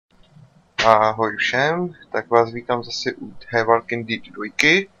Ahoj všem, tak vás vítám zase u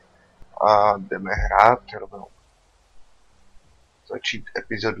TWDS02E02 a jdeme hrát rovnou. Začít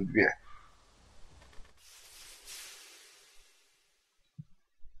epizodu 2.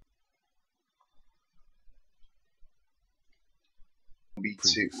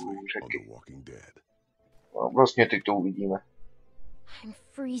 Bíci u řeky. No, vlastně teď to uvidíme. I'm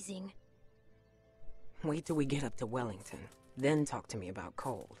freezing. Wait till we get up to Wellington, then talk to me about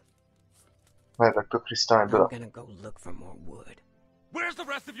cold. Ne, tak to Krista nebyla. I'm gonna go look for more wood. Where's the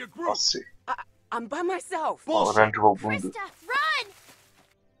rest of your group? Asi. I'm by myself. Oranžovou bundu. Krista, run!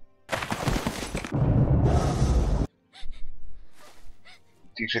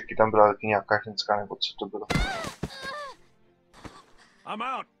 Ty řeky tam byla taky nějaká ženská, nebo co to bylo? I'm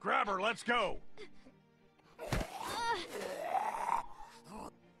out. Grab her. Let's go.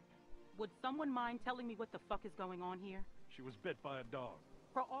 Would someone mind telling me what the fuck is going on here? She was bit by a dog.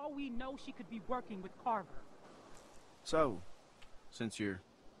 For all we know, she could be working with Carver. So, since you're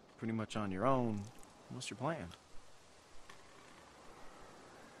pretty much on your own, what's your plan?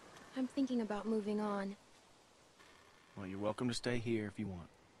 I'm thinking about moving on. Well, you're welcome to stay here if you want.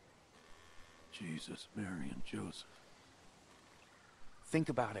 Jesus, Mary and Joseph. Think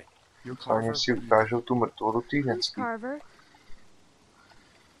about it. You're Hlavně Carver. si ukážou tu mrtvolu té Who's ženský. Carver?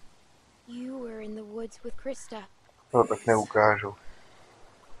 You were in the woods with Krista. No, tak neukážou.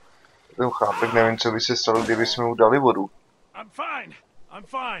 Ten chápek, nevím, co by se stalo, kdyby jsme mu dali vodu. I'm fine. I'm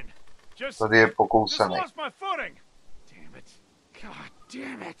fine. Just Tady je just pokousaný. lost my footing. Damn it. God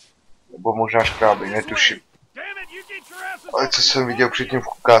damn it. Nebo možná škrábej, netuším. Damn it, you get your asses Ale over co here. jsem viděl předtím v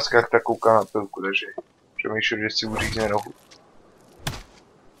ukázkách, tak kouká na pilku, takže přemýšlel, že si uřízne nohu.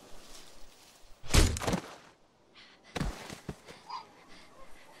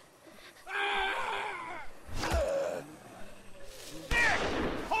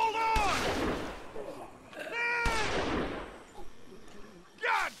 Hold on! Nick!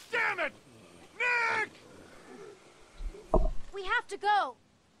 God damn it! Nick! We have to go.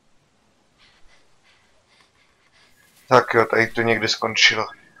 Tak jo, tady to někde skončilo.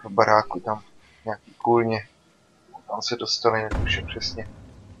 V baráku tam nějaký kůlně. Tam se dostali, netuším přesně.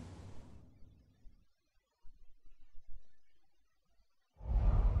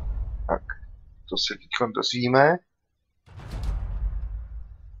 Tak, to se teď dozvíme.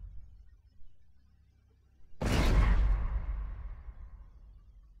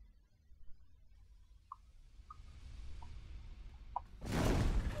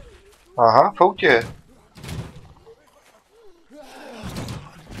 Aha, v autě.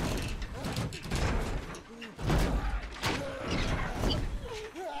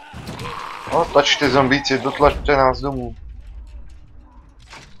 No, tlačte zombíci, dotlačte nás domů.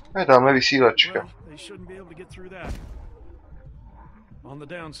 Je tamhle vysílačka. Well, they shouldn't be able to get through that. On the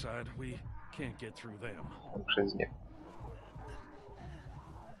downside, we can't get through them. Přesně.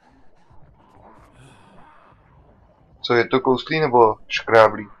 Co je to, kousklý nebo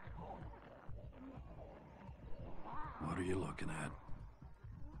škráblí? What are you looking at?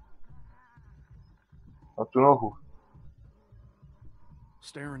 Na tu nohu.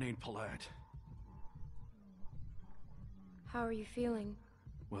 Staring ain't polite. How are you feeling?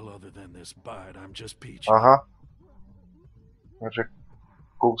 Well, other than this bite, I'm just peachy. Aha. Řekl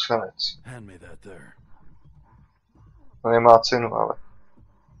kousanec. Hand me that there. To nemá cenu, ale.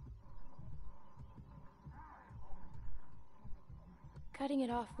 Cutting it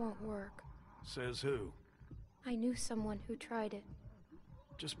off won't work. Says who? I knew someone who tried it.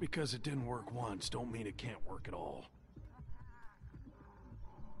 Just because it didn't work once, don't mean it can't work at all.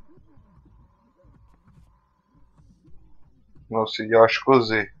 No, si děláš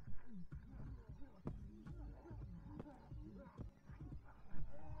kozy.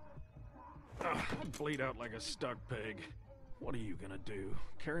 Bleed out like a stuck pig. What are you gonna do?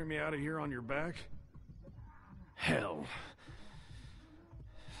 Carry me out of here on your back? Hell.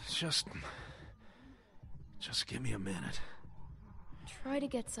 Just give me a minute. Try to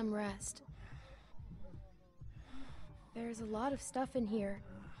get some rest. There's a lot of stuff in here.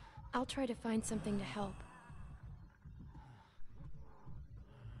 I'll try to find something to help.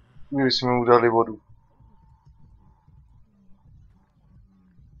 Kdyby jsme mu dali vodu.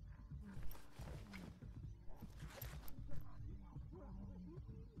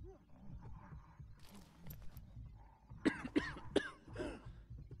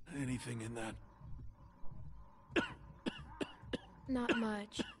 Anything in that? Not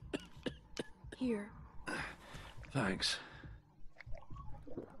much. Here. Thanks.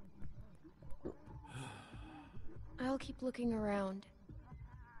 I'll keep looking around.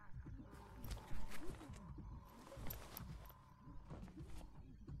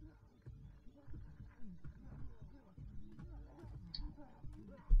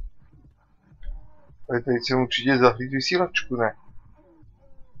 Ale teď jsem určitě zahlít vysílačku, ne?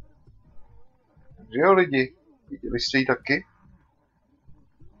 Takže jo lidi, viděli jste ji taky?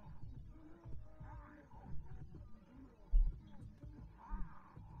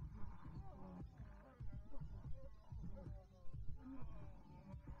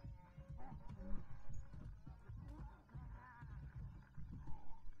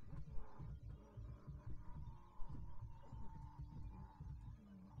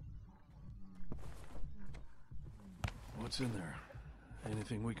 What's in there?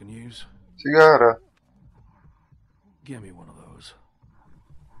 Anything we can use? Cigára. Give me one of those.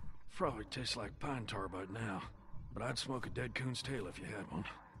 Probably tastes like pine tar by now, but I'd smoke a dead coon's tail if you had one.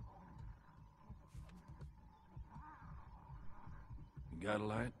 You got a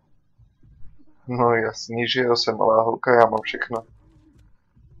light? No jasný, že jo, jsem malá holka, já mám všechno.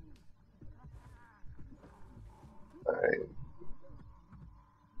 Ej.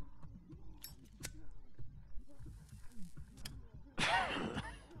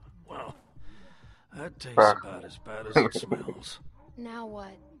 Well, that tastes about as bad as it smells. Now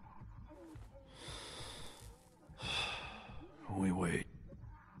what? We wait.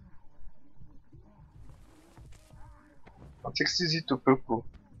 A ty chci vzít tu pilku.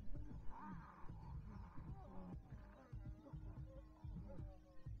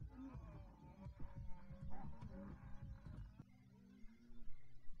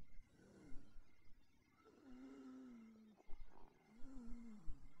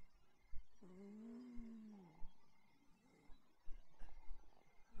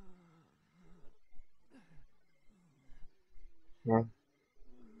 Hm.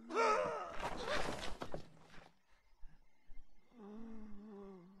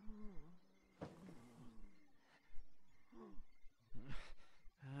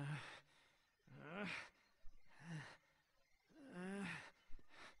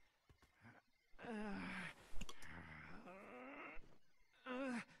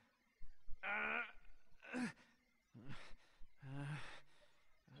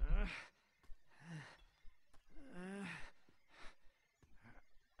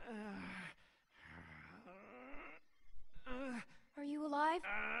 Are you alive?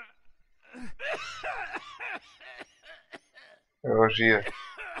 Jo, žije.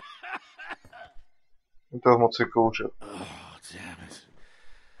 Je toho moc vykouřil. Oh, damn it.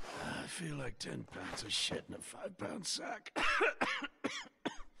 I feel like 10 pounds of shit in a 5-pound sack.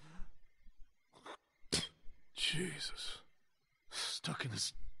 Jesus. Stuck in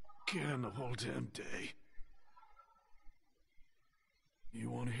this can the whole damn day. You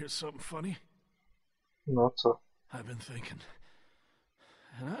want to hear something funny? No co? I've been thinking,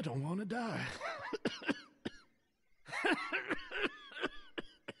 and I don't want to die.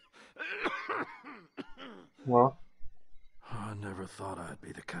 No. I never thought I'd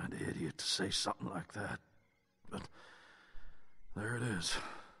be the kind of idiot to say something like that, but there it is.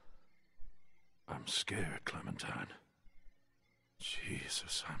 I'm scared, Clementine.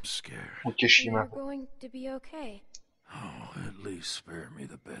 Jesus, I'm scared. Utěšíme. You're going to be okay. Oh, at least spare me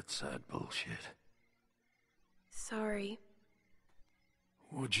the bedside bullshit. Sorry.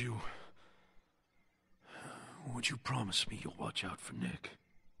 Would you promise me you'll watch out for Nick?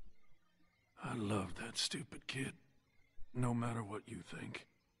 I love that stupid kid. No matter what you think,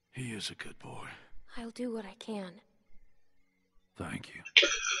 he is a good boy. I'll do what I can. Thank you.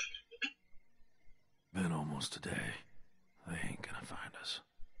 Been almost a day. They ain't gonna find us.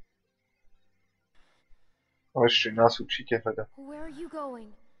 Ale ještě nás určitě hledá. Where are you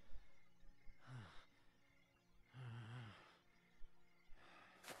going?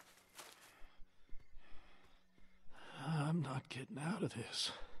 I'm not getting out of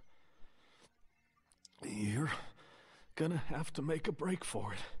this. You're gonna have to make a break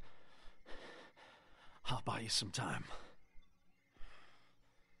for it. I'll buy you some time.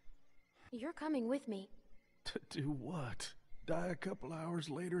 You're coming with me. To do what? Die a couple hours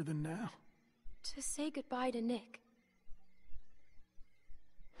later than now? To say goodbye to Nick.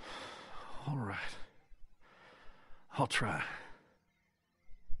 All right. I'll try.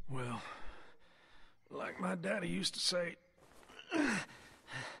 Well, like my daddy used to say,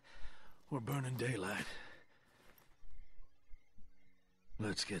 we're burning daylight.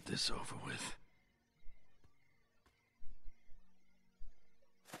 Let's get this over with.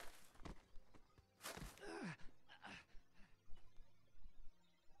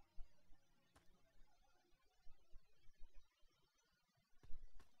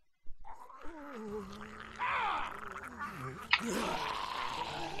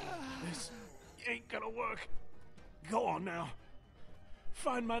 This ain't gonna work. Go on now.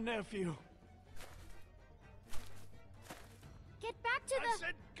 Find my nephew. Get back to I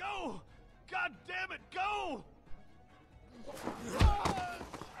said go! God damn it, go!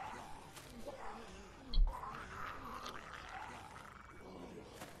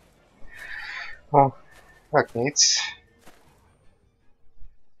 No, tak nic.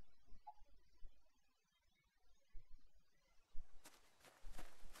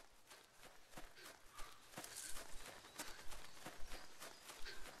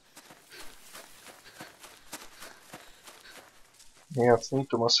 Jasný,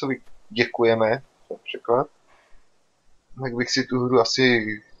 Tomasovi děkujeme za překlad. Tak bych si tu hru asi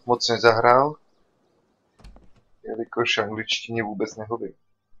moc nezahrál, jelikož angličtině vůbec nehovím.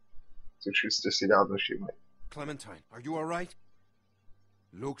 Což jste si dávno všimli. Clementine, are you all right?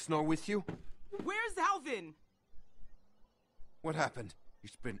 Luke's not with you? Where's Alvin? What happened?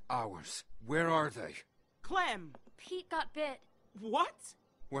 It's been hours. Where are they? Clem! Pete got bit. What?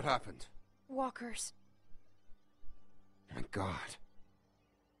 What happened? Walkers. My God.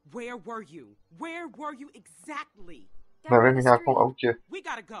 Where were you? Where were you exactly? Down by Nevím, the v nějakém street. autě. We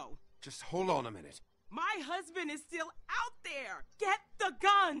gotta go. Just hold on a minute. My husband is still out there. Get the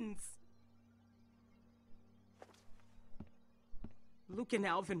guns. Luke and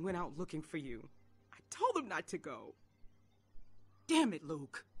Alvin went out looking for you. I told them not to go. Damn it,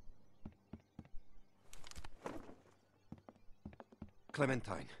 Luke.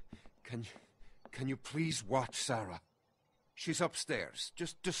 Clementine, can you please watch Sarah? She's upstairs.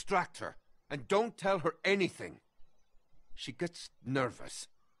 Just distract her. And don't tell her anything. She gets nervous.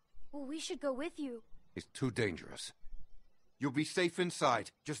 Well, we should go with you. It's too dangerous. You'll be safe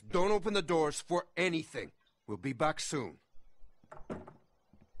inside. Just don't open the doors for anything. We'll be back soon.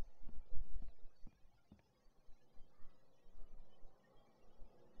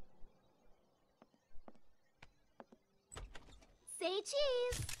 Say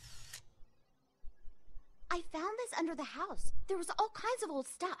cheese! I found this under the house. There was all kinds of old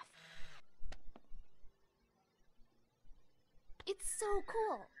stuff. It's so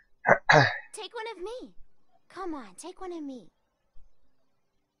cool. Take one of me. Come on, take one of me.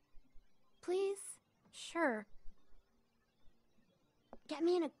 Please? Sure. Get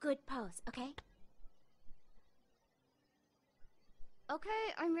me in a good pose, okay? Okay,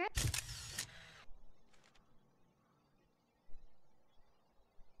 I'm ready.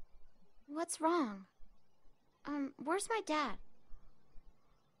 What's wrong? Where's my dad?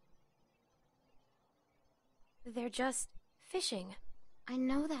 They're just fishing. I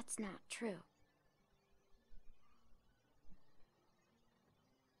know that's not true.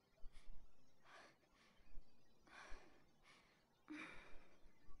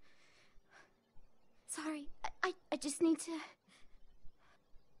 Sorry, I just need to...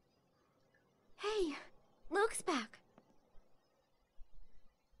 Hey, Luke's back.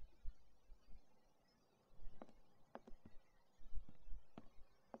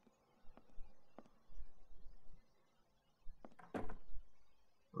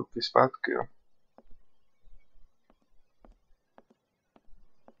 Ruky zpátky, jo.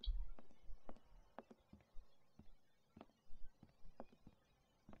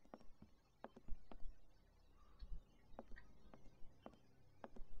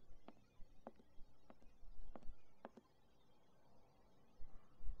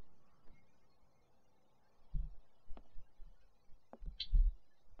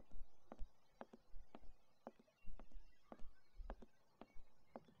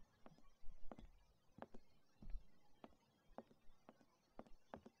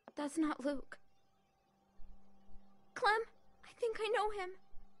 That's not Luke. Clem, I think I know him.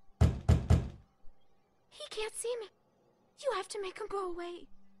 He can't see me. You have to make him go away.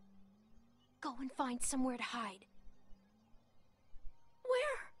 Go and find somewhere to hide.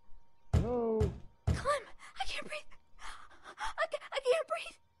 Where? No. Clem, I can't breathe. I can't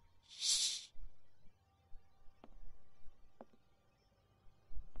breathe. Shh.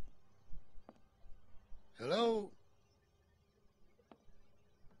 Hello?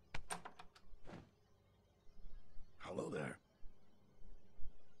 Hello there.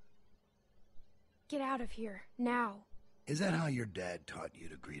 Get out of here, now. Is that how your dad taught you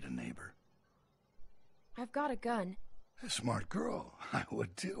to greet a neighbor? I've got a gun. A smart girl. I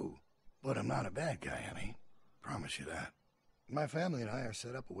would too. But I'm not a bad guy, honey. Promise you that. My family and I are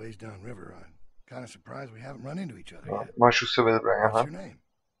set up a ways downriver. I'm kind of surprised we haven't run into each other No, yet. máš u sebe zbraň, What's aha. your name?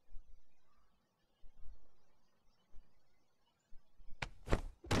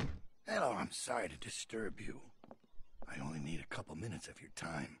 Hello, I'm sorry to disturb you. I only need a couple minutes of your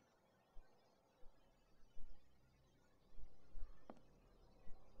time.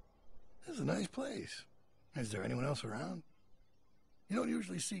 This is a nice place. Is there anyone else around? You don't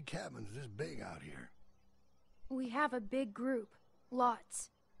usually see cabins this big out here. We have a big group. Lots.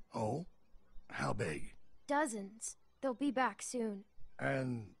 Oh? How big? Dozens. They'll be back soon.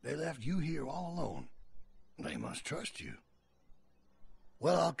 And they left you here all alone. They must trust you.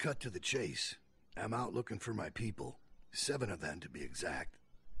 Well, I'll cut to the chase. I'm out looking for my people. 7 of them, to be exact.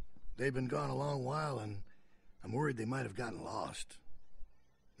 They've been gone a long while, and I'm worried they might have gotten lost.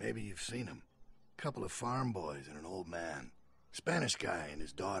 Maybe you've seen them. A couple of farm boys and an old man. Spanish guy and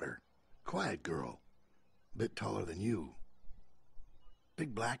his daughter. Quiet girl. Bit taller than you.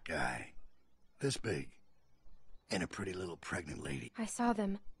 Big black guy. This big. And a pretty little pregnant lady. I saw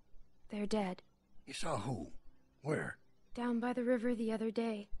them. They're dead. You saw who? Where? Down by the river the other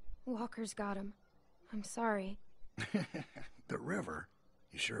day. Walkers got 'em. I'm sorry. The river?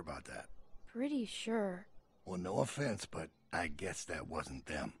 You sure about that? Pretty sure. Well, no offense, but I guess that wasn't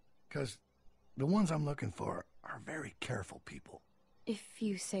them. 'Cause the ones I'm looking for are very careful people. If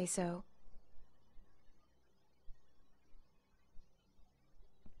you say so.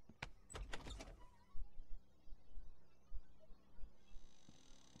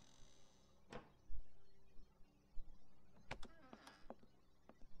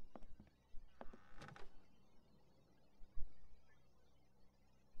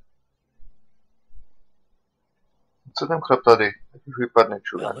 Co tam chlap tady? Ať už vypadne Well,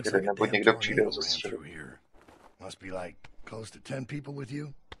 čurák, looks jeden like a nebo damn někdo přijde tornado ze ran středu. through here. Must be like close to 10 people with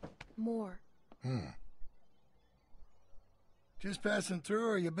you? More. Just passing through,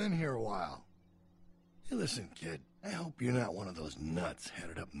 or you been here a while? Hey, listen, kid. I hope you're not one of those nuts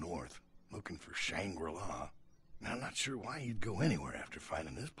headed up north, looking for Shangri-La. Now, I'm not sure why you'd go anywhere after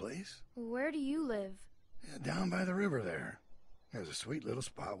finding this place. Where do you live? Yeah, down by the river there. There's a sweet little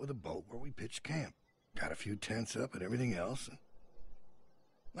spot with a boat where we pitched camp. Got a few tents up and everything else. And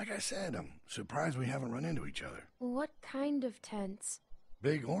like I said, I'm surprised we haven't run into each other. What kind of tents?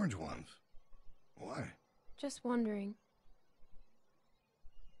 Big orange ones. Why? Just wondering.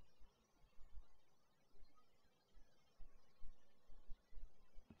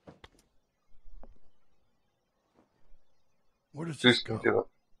 Where does Co this s tím go? dělat?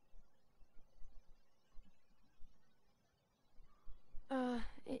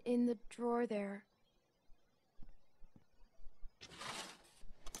 In the drawer there.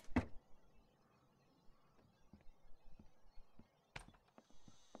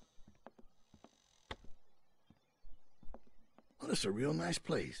 Well, it's a real nice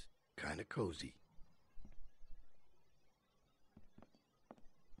place. Kinda cozy.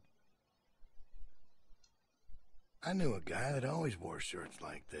 I knew a guy that always wore shirts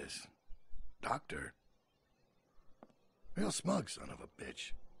like this. Doctor. Real smug son of a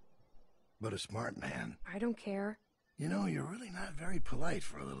bitch. But a smart man. I don't care. You know, you're really not very polite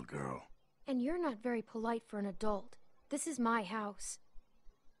for a little girl. And you're not very polite for an adult. This is my house.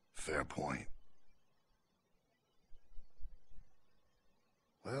 Fair point.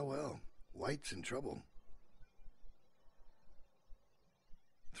 Well, well. White's in trouble.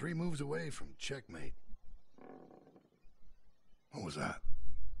 3 moves away from checkmate. What was that?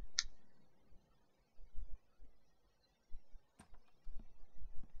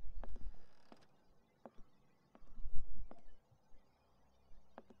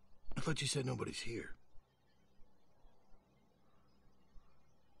 I thought you said nobody's here.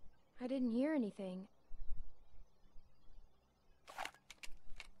 I didn't hear anything.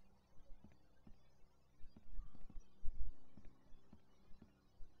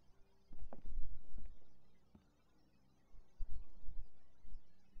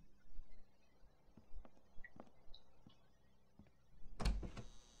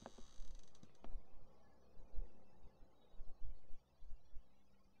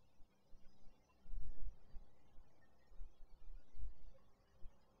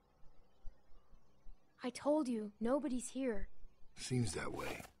 I told you, nobody's here. Seems that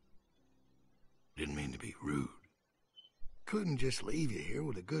way. Didn't mean to be rude. Couldn't just leave you here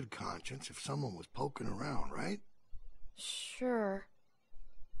with a good conscience if someone was poking around, right? Sure.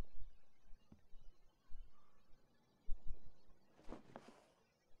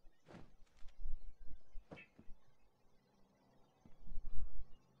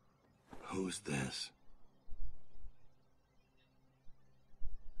 Who's this?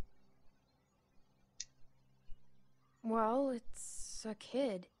 Well, it's a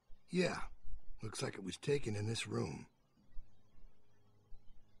kid. Yeah. Looks like it was taken in this room.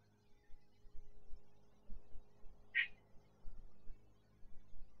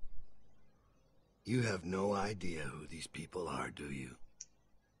 You have no idea who these people are, do you?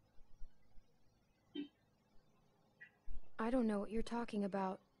 I don't know what you're talking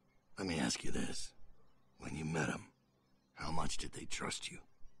about. Let me ask you this. When you met them, how much did they trust you?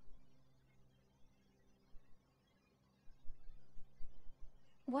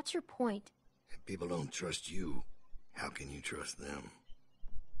 What's your point? If people don't trust you, how can you trust them?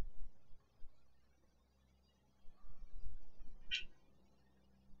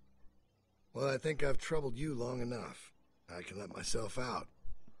 Well, I think I've troubled you long enough. I can let myself out.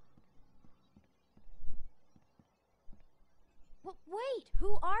 Wait,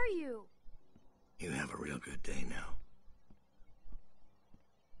 who are you? You have a real good day now.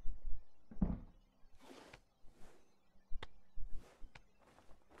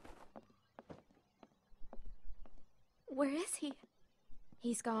 Where is he?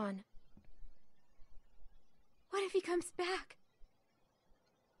 He's gone. What if he comes back?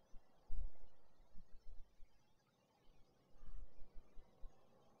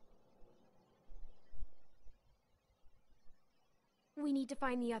 We need to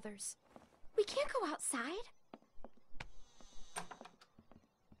find the others. We can't go outside.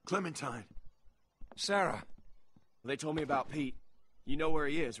 Clementine. Sarah. They told me about Pete. You know where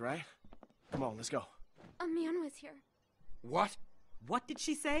he is, right? Come on, let's go. A man was here. What? What did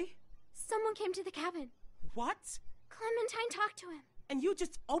she say? Someone came to the cabin. What? Clementine talked to him. And you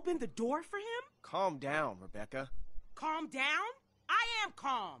just opened the door for him? Calm down, Rebecca. Calm down? I am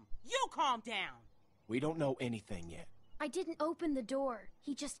calm. You calm down. We don't know anything yet. I didn't open the door.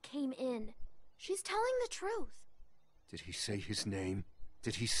 He just came in. She's telling the truth. Did he say his name?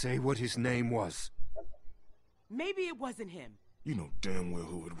 Did he say what his name was? Maybe it wasn't him. You know damn well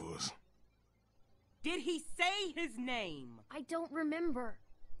who it was. Did he say his name? I don't remember.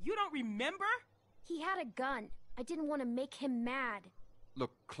 You don't remember? He had a gun. I didn't want to make him mad.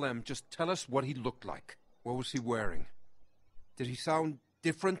 Look, Clem, just tell us what he looked like. What was he wearing? Did he sound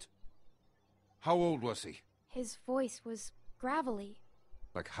different? How old was he? His voice was gravelly.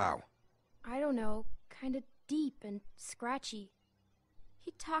 Like how? I don't know, kind of deep and scratchy.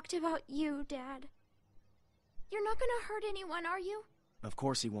 He talked about you, Dad. You're not gonna hurt anyone, are you? Of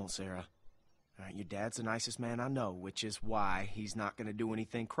course he won't, Sarah. All right, your dad's the nicest man I know, which is why he's not gonna do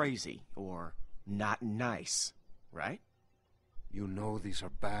anything crazy or not nice, right? You know these are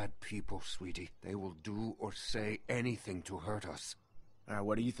bad people, sweetie. They will do or say anything to hurt us. All right,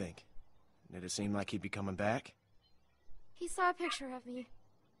 what do you think? Did it seem like he'd be coming back? He saw a picture of me.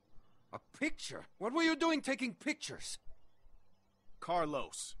 A picture? What were you doing taking pictures?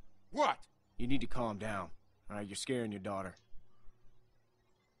 Carlos. What? You need to calm down. All right, you're scaring your daughter.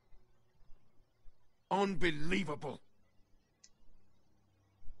 Unbelievable.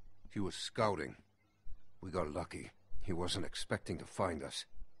 He was scouting. We got lucky. He wasn't expecting to find us.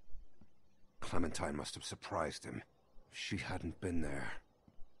 Clementine must have surprised him. If she hadn't been there.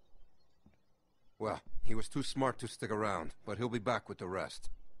 Well, he was too smart to stick around, but he'll be back with the rest.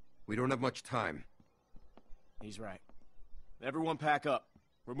 We don't have much time. He's right. Everyone pack up.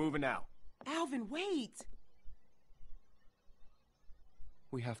 We're moving out. Alvin, wait!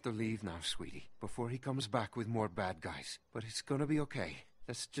 We have to leave now, sweetie, before he comes back with more bad guys. But it's gonna be okay.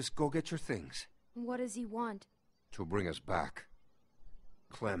 Let's just go get your things. What does he want? To bring us back.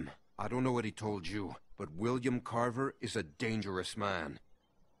 Clem, I don't know what he told you, but William Carver is a dangerous man.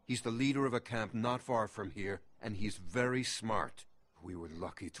 He's the leader of a camp not far from here, and he's very smart. We were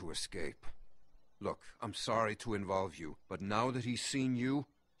lucky to escape. Look, I'm sorry to involve you, but now that he's seen you,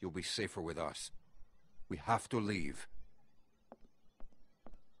 you'll be safer with us. We have to leave.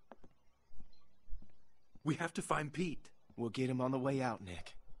 We have to find Pete. We'll get him on the way out,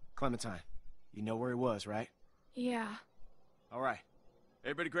 Nick. Clementine, you know where he was, right? Yeah. All right.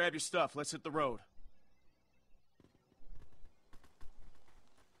 Everybody grab your stuff. Let's hit the road.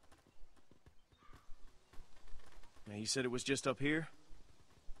 Now, you said it was just up here?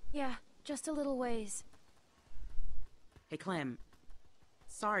 Yeah, just a little ways. Hey, Clem.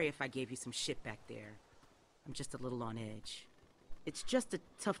 Sorry if I gave you some shit back there. I'm just a little on edge. It's just a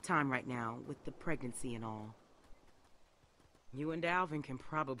tough time right now with the pregnancy and all. You and Alvin can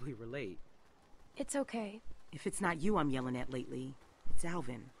probably relate. It's okay. If it's not you I'm yelling at lately, it's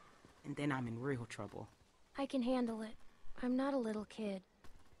Alvin. And then I'm in real trouble. I can handle it. I'm not a little kid.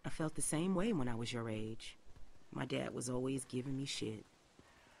 I felt the same way when I was your age. My dad was always giving me shit.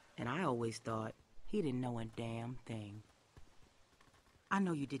 And I always thought he didn't know a damn thing. I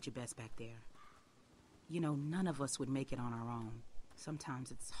know you did your best back there. You know, none of us would make it on our own.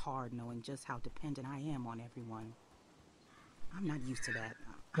 Sometimes it's hard knowing just how dependent I am on everyone. I'm not used to that.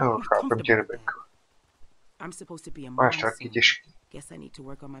 I'm No, not chápem comfortable tě, with that. Rebecko. I'm supposed to be a mom Máš taky soon. těžký. Guess I need to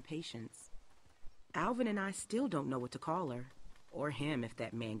work on my patience. Alvin and I still don't know what to call her. Or him if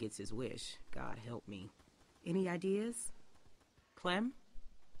that man gets his wish. God help me. Any ideas? Clem?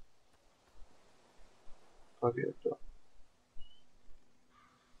 Tak je to.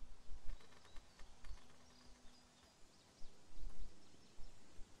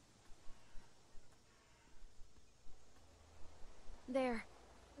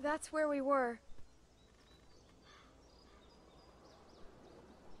 That's where we were.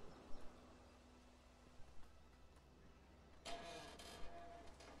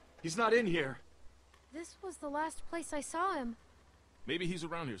 He's not in here. This was the last place I saw him. Maybe he's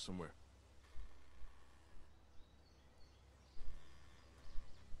around here somewhere.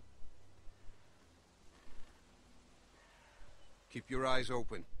 Keep your eyes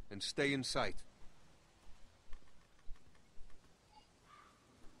open and stay in sight.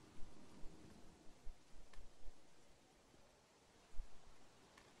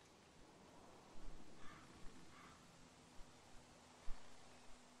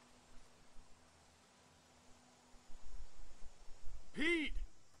 Pete!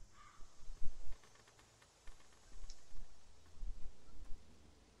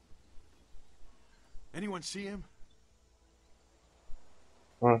 Anyone see him?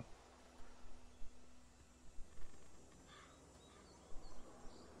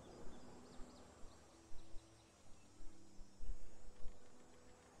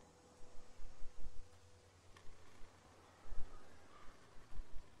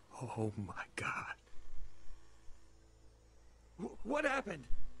 Oh my God. What happened?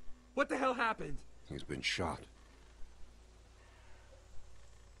 What the hell happened? He's been shot.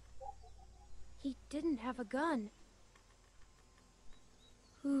 He didn't have a gun.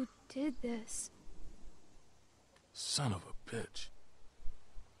 Who did this? Son of a bitch.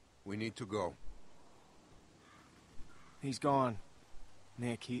 We need to go. He's gone.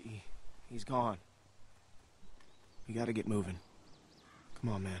 Nick, he's gone. We gotta get moving. Come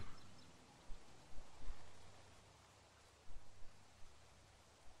on, man.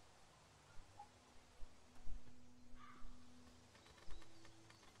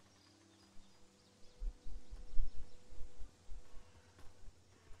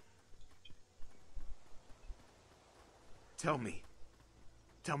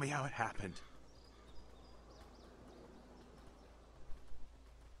 Tell me how it happened.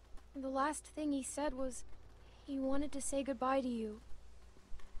 The last thing he said was he wanted to say goodbye to you.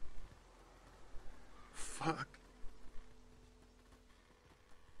 Fuck.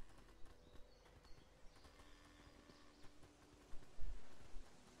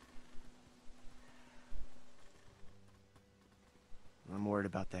 I'm worried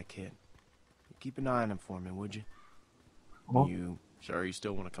about that kid. Keep an eye on him for me, would you? Oh. You sure you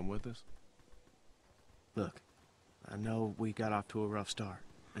still want to come with us? Look, I know we got off to a rough start,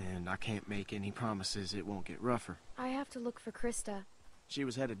 and I can't make any promises it won't get rougher. I have to look for Krista. She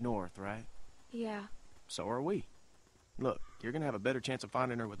was headed north, right? Yeah. So are we. Look, you're gonna have a better chance of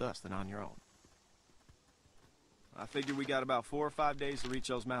finding her with us than on your own. I figure we got about 4 or 5 days to reach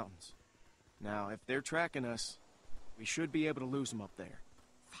those mountains. Now, if they're tracking us, we should be able to lose them up there.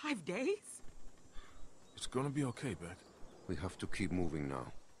 5 days? It's gonna be okay, Beck. We have to keep moving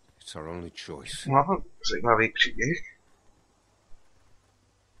now. It's our only choice. No, zajímavý příběh.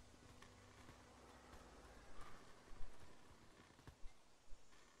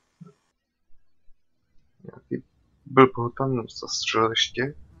 Nějaký blb ho tam zastřelil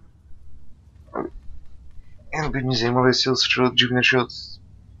ještě. Jen by mě zajímalo, jestli ho střelil dřív, než ho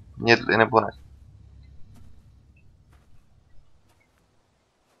mědli, nebo ne.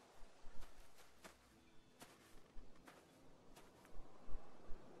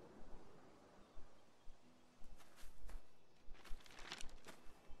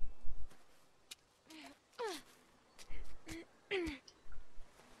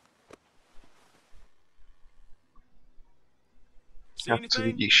 See Jak co anything?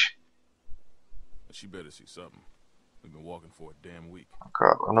 vidíš? She better see something. We've been walking for a damn week.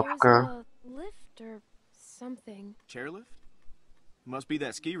 Taková There's lanovka. a lift or something. Chairlift? Must be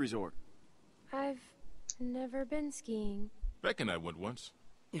that ski resort. I've never been skiing. Beck and I went once.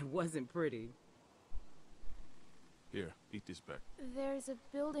 It wasn't pretty. Here, eat this, Beck. There's a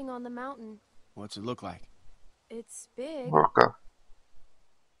building on the mountain. What's it look like? It's big. Velká.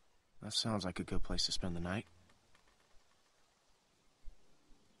 That sounds like a good place to spend the night.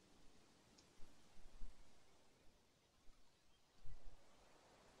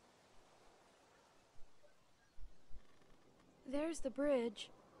 There's the bridge.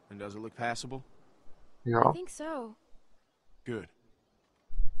 And does it look passable? Jo. I think so. Good.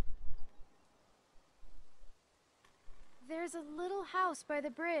 There's a little house by the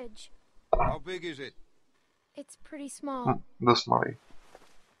bridge. How big is it? It's pretty small. Dost malý.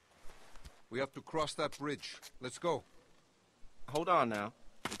 We have to cross that bridge. Let's go. Hold on now.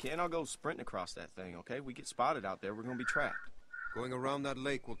 We can't all go sprinting across that thing, okay? We get spotted out there, we're gonna be tracked. Going around that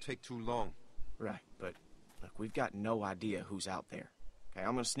lake will take too long. Right, but look, we've got no idea who's out there. Okay,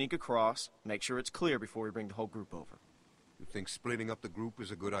 I'm gonna sneak across, make sure it's clear before we bring the whole group over. You think splitting up the group is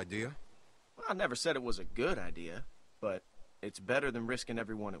a good idea? Well, I never said it was a good idea, but it's better than risking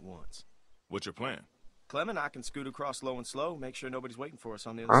everyone at once. What's your plan? Clem and I can scoot across low and slow, make sure nobody's waiting for us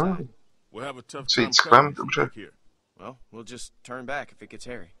on the other side. We'll have a tough So time it's covering Clem, if dobře. you take here. Well, we'll just turn back if it gets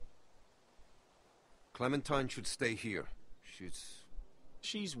hairy. Clementine should stay here.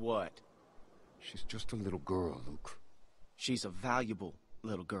 She's what? She's just a little girl, Luke. She's a valuable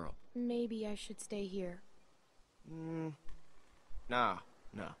little girl. Maybe I should stay here. No.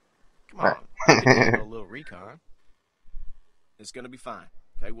 Come on, we can do a little recon. It's gonna be fine.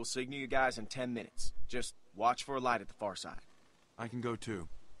 Okay, we'll signal you guys in 10 minutes. Just watch for a light at the far side. I can go too.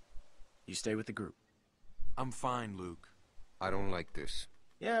 You stay with the group. I'm fine, Luke. I don't like this.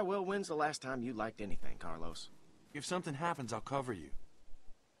 Yeah, well, when's the last time you liked anything, Carlos? If something happens, I'll cover you.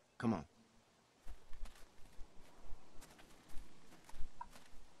 Come on.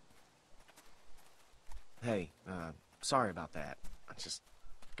 Hey, sorry about that. I just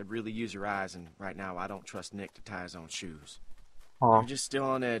could really use your eyes, and right now I don't trust Nick to tie his own shoes. You're just still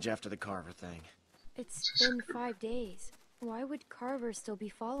on edge after the Carver thing. It's been 5 days. Why would Carver still be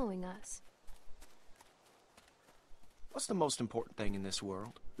following us? What's the most important thing in this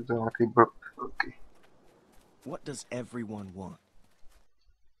world? Je to nějaký blb. Okay. What does everyone want?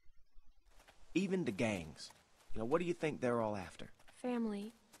 Even the gangs. You know, what do you think they're all after?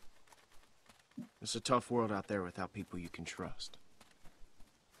 Family. It's a tough world out there without people you can trust.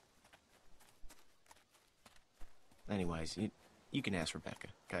 Anyways, you can ask Rebecca,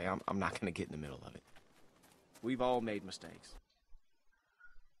 okay? I'm not gonna get in the middle of it. We've all made mistakes.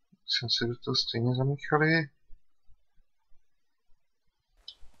 Jsem se do toho stejně zamíchali.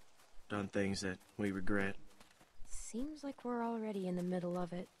 Done things that we regret. Seems like we're already in the middle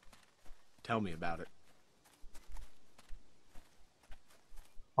of it. Tell me about it.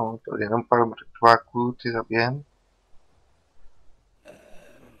 No, tady jenom pár mrtváků, ty zabijem.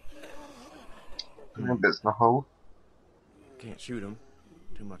 Ten bez nohou. Can't shoot him.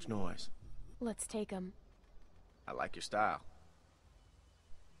 Too much noise. Let's take him. I like your style.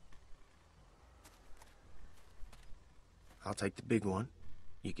 I'll take the big one.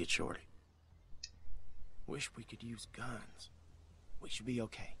 You get Shorty. Wish we could use guns. We should be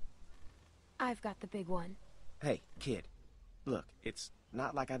okay. I've got the big one. Hey, kid. Look, it's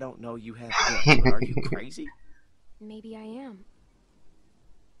not like I don't know you have guns, but are you crazy? Maybe I am.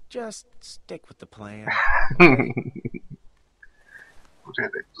 Just stick with the plan.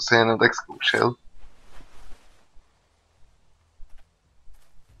 Pořádek, to se jenom tak zkoušel.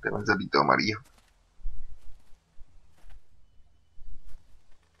 Jdeme zabít toho malýho.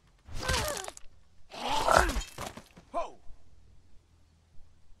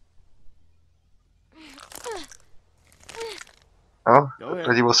 No,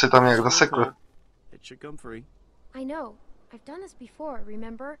 kladivo se tam nějak zaseklo. It should come free. I know. I've done this before,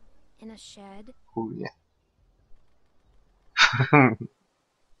 remember? In a shed. Chůvně.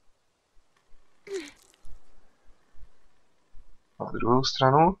 Na druhou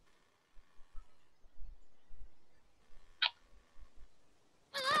stranu.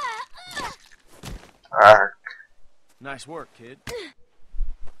 Tak. Nice work, kid.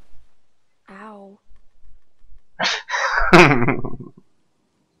 Ow.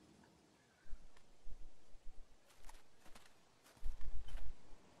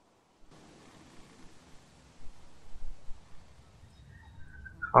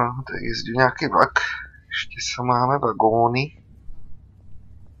 A tady jezdí nějaký vlak. Ještě se máme vagóny.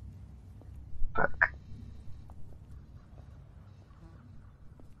 Tak.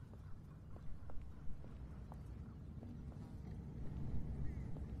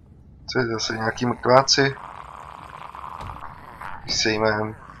 Co je zase nějaký mrtváci? Se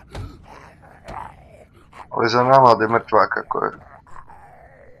jménem. Ale za náma jde mrtvák jako je.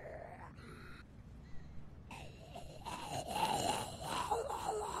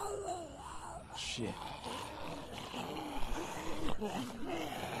 Shit.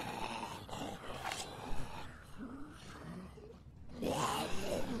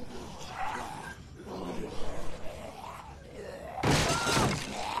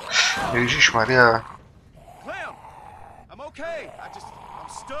 Ježišmarja. Clem, I'm okay. I'm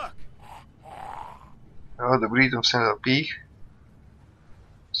stuck. Jo, dobrý, tam se nezapích.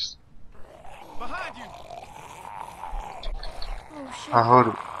 Behind you. Oh shit.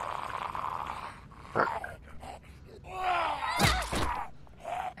 Nahoru. Tak.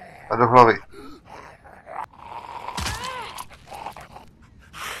 A do hlavy.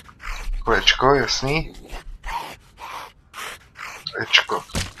 Kolečko, jasný. Ečko.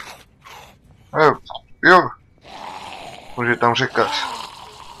 Jo. Může tam řekat.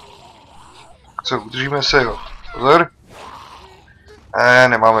 Co, udržíme se, jo. Pozor.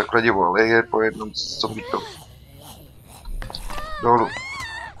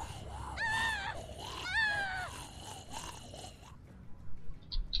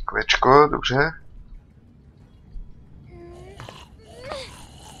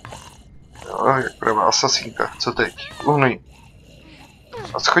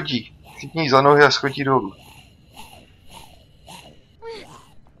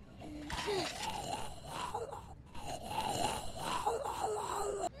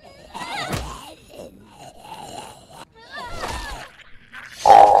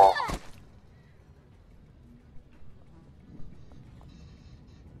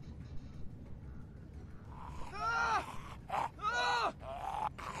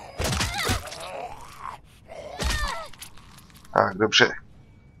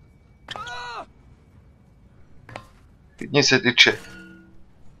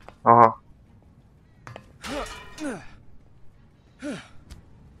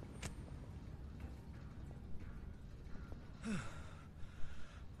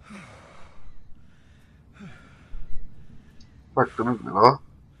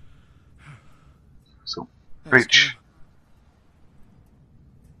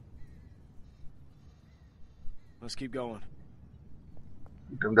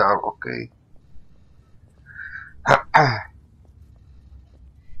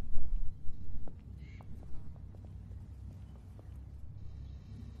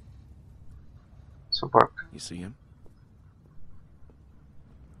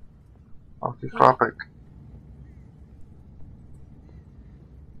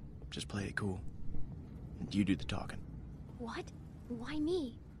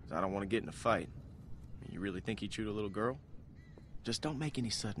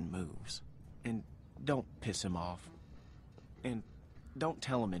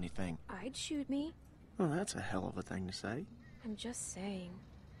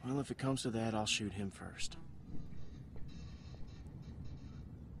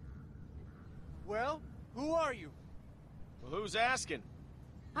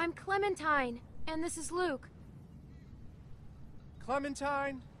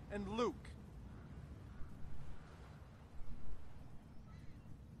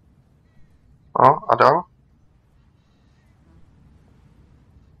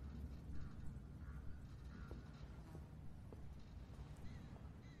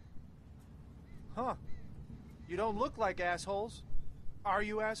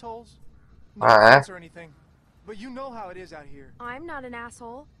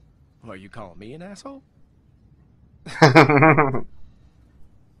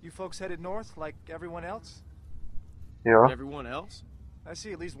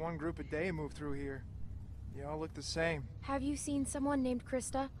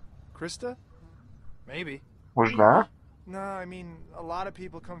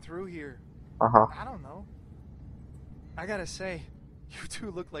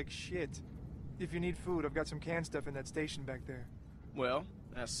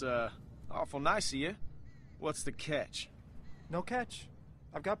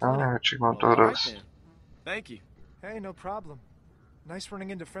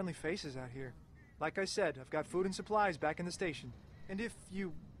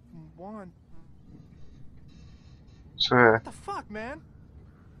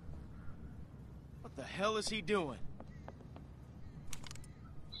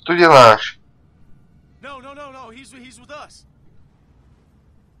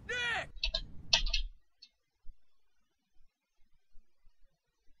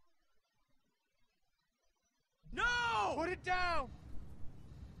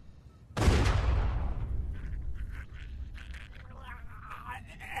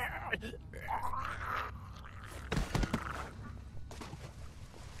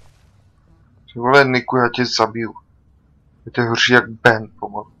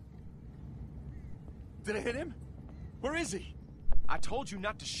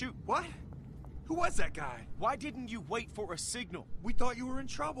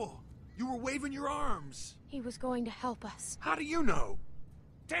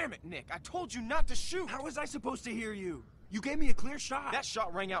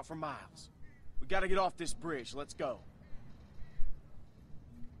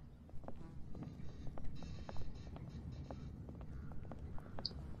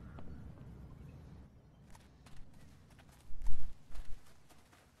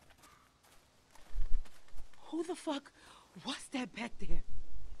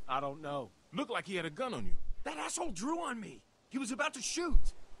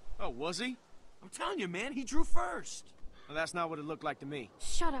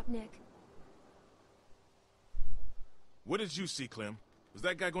 What did you see, Clem? Was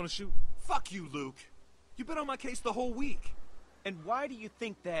that guy gonna shoot? Fuck you, Luke. You've been on my case the whole week. And why do you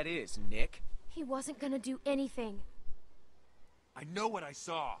think that is, Nick? He wasn't gonna do anything. I know what I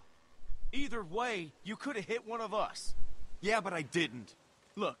saw. Either way, you could have hit one of us. Yeah, but I didn't.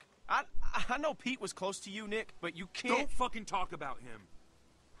 Look, I know Pete was close to you, Nick, but you can't... Don't fucking talk about him.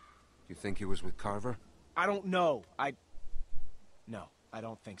 You think he was with Carver? I don't know. No, I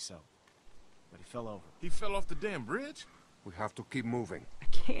don't think so. But he fell over. He fell off the damn bridge? We have to keep moving. I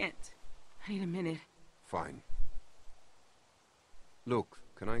can't. I need a minute. Fine. Luke,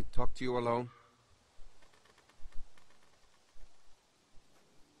 can I talk to you alone?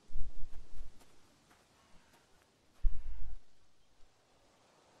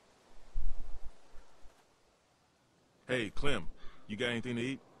 Hey, Clem, you got anything to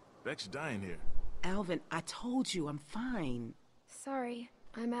eat? Beck's dying here. Alvin, I told you I'm fine. Sorry,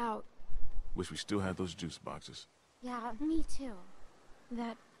 I'm out. Wish we still had those juice boxes. Yeah, me too.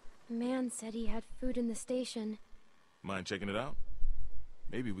 That man said he had food in the station. Mind checking it out?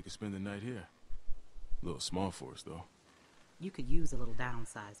 Maybe we could spend the night here. A little small for us, though. You could use a little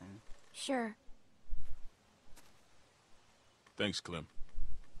downsizing. Sure. Thanks, Clem.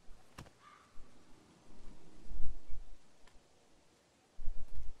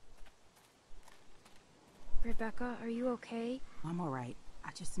 Rebecca, are you okay? I'm all right. I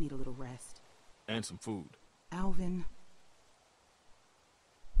just need a little rest. And some food. Alvin.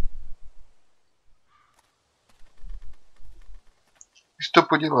 Jsi to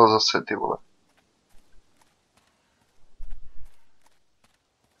podělal zase, ty vole.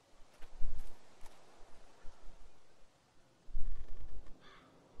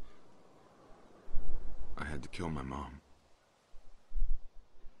 I had to kill my mom.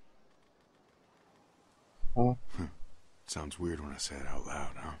 Hmm. Sounds weird when I say it out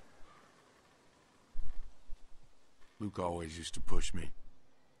loud, huh? Luke always used to push me.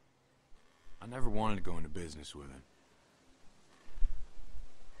 I never wanted to go into business with him.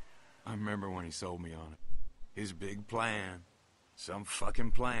 I remember when he sold me on it. His big plan. Some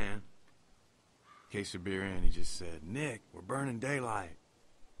fucking plan. Case of beer in, he just said, "Nick, we're burning daylight."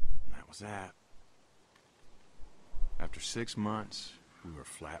 And that was that. After 6 months, we were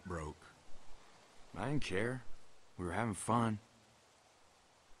flat broke. I didn't care. We were having fun.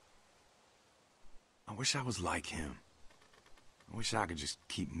 I wish I was like him. I wish I could just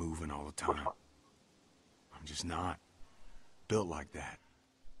keep moving all the time. I'm just not built like that.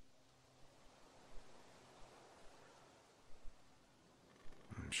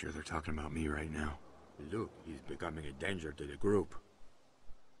 I'm sure they're talking about me right now. Luke, he's becoming a danger to the group.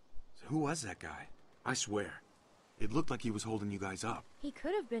 So who was that guy? I swear. It looked like he was holding you guys up. He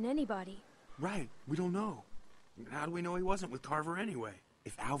could have been anybody. Right, we don't know. How do we know he wasn't with Carver anyway?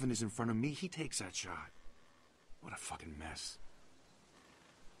 If Alvin is in front of me, he takes that shot. What a fucking mess.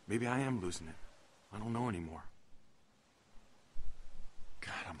 Maybe I am losing it. I don't know anymore.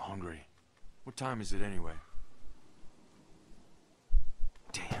 God, I'm hungry. What time is it anyway?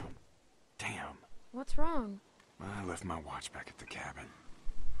 Damn. What's wrong? I left my watch back at the cabin.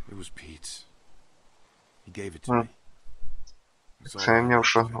 It was Pete's. He gave it to me. It's all I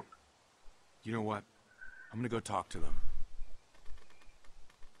have of it. You know what? I'm gonna go talk to them.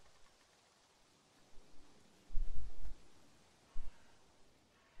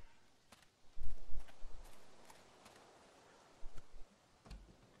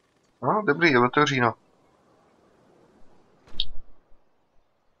 No, dobrý, je to říjno.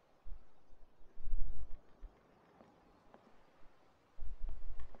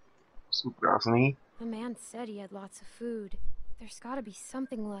 Jsou prázdný. The man said he had lots of food. There's gotta be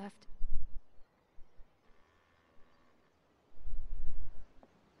something left.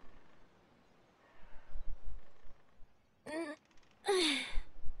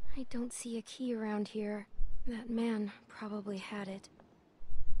 I don't see a key around here. That man probably had it.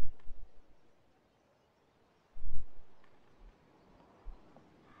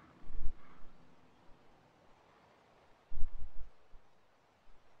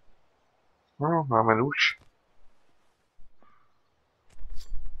 No, máme nůž.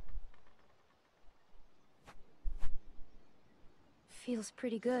 Feels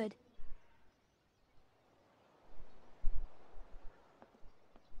pretty good.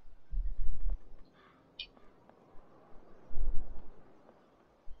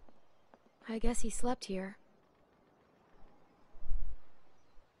 I guess he slept here.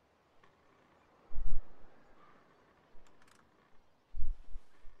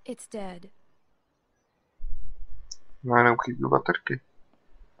 It's dead. No, jenom chybí baterky.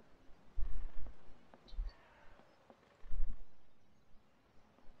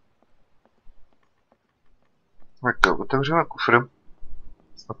 Tak to otevřeme kufr.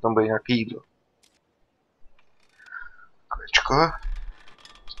 Snad tam bude nějaký jídlo. Kolečko.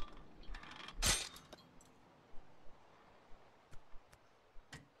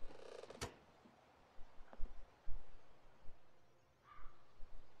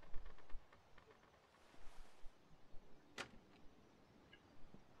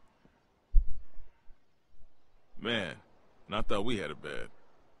 Man, and I thought we had it bad.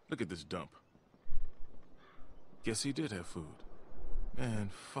 Look at this dump. Guess he did have food. Man,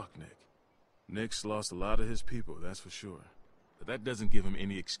 fuck Nick. Nick's lost a lot of his people, that's for sure. But that doesn't give him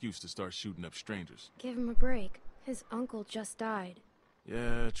any excuse to start shooting up strangers. Give him a break. His uncle just died.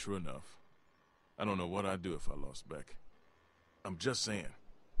 Yeah, true enough. I don't know what I'd do if I lost Beck. I'm just saying.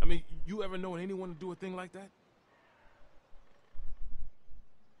 I mean, you ever known anyone to do a thing like that?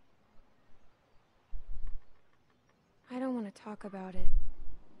 I don't want to talk about it.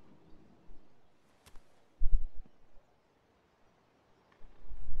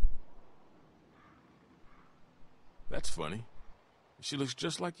 That's funny. She looks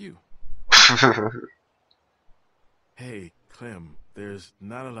just like you. Hey, Clem, there's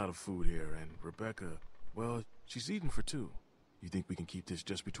not a lot of food here, and Rebecca, well, she's eating for two. You think we can keep this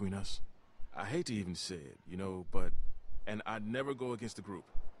just between us? I hate to even say it, you know, but... And I'd never go against the group,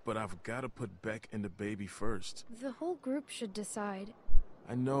 but I've got to put Beck and the baby first. The whole group should decide.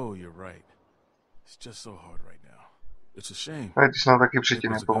 I know, you're right. It's just so hard right now. It's a shame. Ale ty jsi nám taky Nick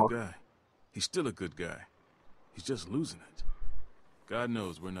předtím was a good nepomohl. guy. He's still a good guy. He's just losing it. God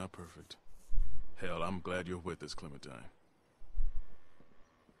knows we're not perfect. Hell, I'm glad you're with us, Clementine.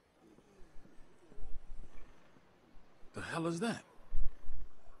 The hell is that?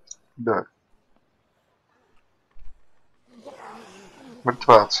 Tak.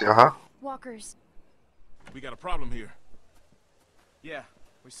 Mrtváci, aha. Walkers. We got a problem here. Yeah,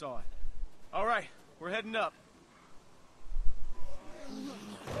 we saw it. All right, we're heading up.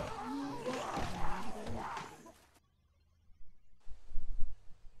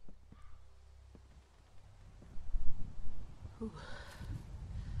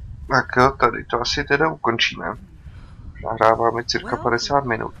 Tak jo, tady to asi teda ukončíme. Nahráváme cirka 50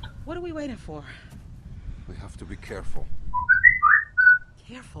 minut. What are we waiting for? We have to be careful.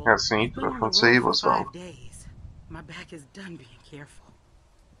 Careful. Jasný, You've been on the dokonce i road for ozval. 5 days. My back is done being careful.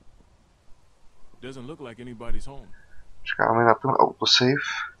 Doesn't look like anybody's home. Čekáme na ten autosave.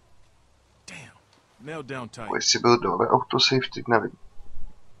 Damn. Nailed down tight. Jestli byl dole autosave, teď nevím.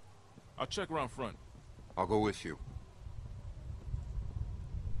 I'll check around front. I'll go with you.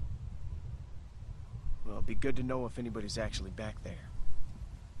 Well, it'd be good to know if anybody's actually back there.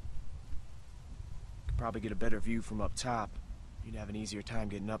 Could probably get a better view from up top. You'd have an easier time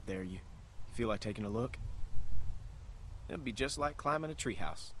getting up there. You feel like taking a look? It'd be just like climbing a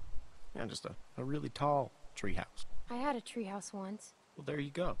treehouse. Yeah, just a really tall treehouse. I had a treehouse once. Well, there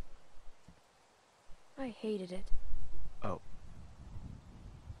you go. I hated it. Oh.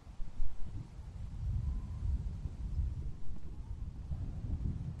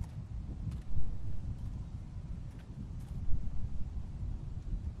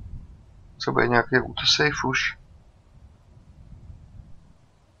 Co bude nějaký autosave už?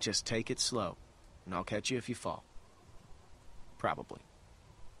 Just take it slow, and I'll catch you if you fall. Probably.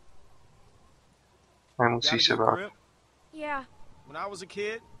 Nemusíš se bát. Yeah. When I was a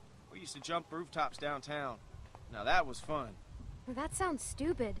kid, we used to jump rooftops downtown. Now that was fun. That sounds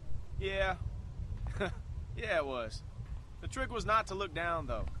stupid. Yeah. Yeah, it was. The trick was not to look down,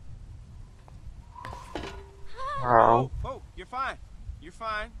 though. Wow. Oh, you're fine. You're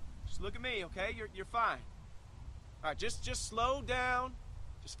fine. Just look at me, okay? You're fine. All right, just slow down.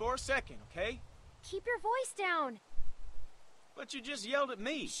 Just for a second, okay? Keep your voice down. But you just yelled at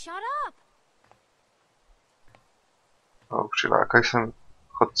me. Shut up. No, přilákaj sem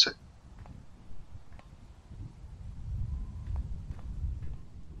chodce.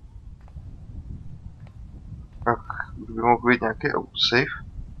 Tak, by mohl být nějaký autosave.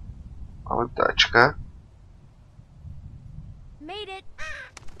 Máme ptáčka. Made it.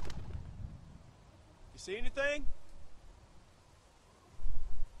 You see anything?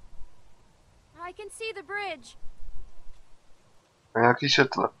 I can see the bridge. A nějaký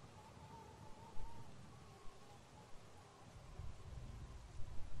světla.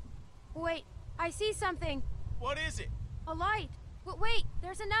 Wait, I see something. What is it? A light. But wait,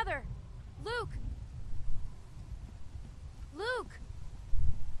 there's another. Luke. Luke.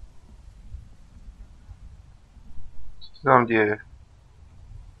 Co se tam děje?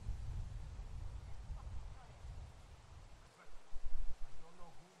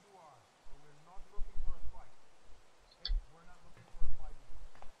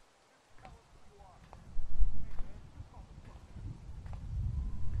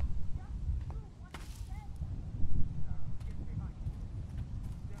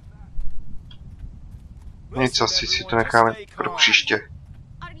 Nic, asi si to necháme pro příště.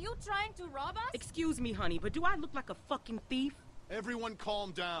 Excuse me, honey, but do I look like a fucking thief? Everyone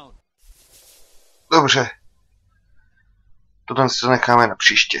calm down. Dobře. Tohle si to necháme na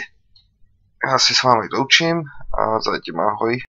příště. Já si s vámi loučím a zatím ahoj.